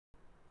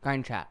Guy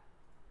in chat.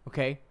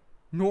 Okay?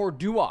 Nor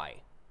do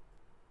I.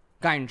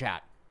 Guy in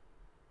chat.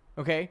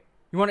 Okay?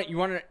 You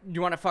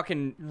wanna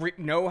fucking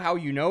know how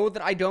you know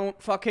that I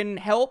don't fucking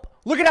help?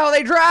 Look at how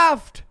they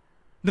draft!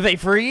 Do they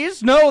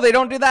freeze? No, they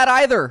don't do that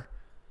either.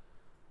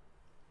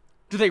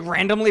 Do they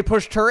randomly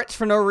push turrets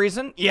for no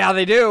reason? Yeah,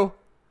 they do.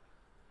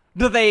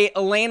 Do they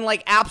lane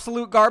like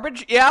absolute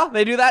garbage? Yeah,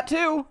 they do that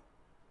too.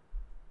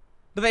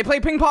 Do they play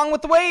ping pong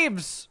with the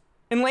waves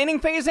in laning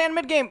phase and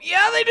mid game?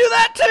 Yeah, they do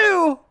that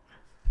too.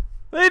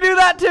 They do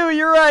that too.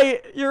 You're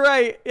right. You're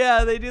right.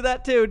 Yeah, they do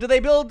that too. Do they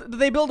build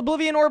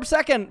Oblivion Orb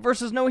second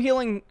versus no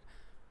healing?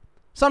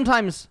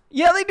 Sometimes.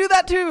 Yeah, they do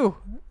that too.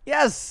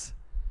 Yes.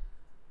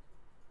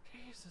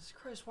 Jesus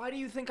Christ, why do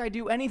you think I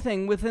do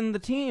anything within the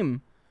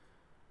team?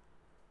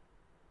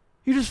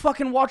 You just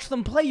fucking watch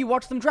them play. You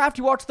watch them draft.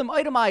 You watch them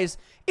itemize.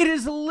 It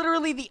is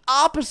literally the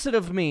opposite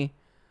of me.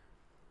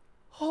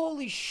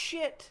 Holy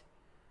shit.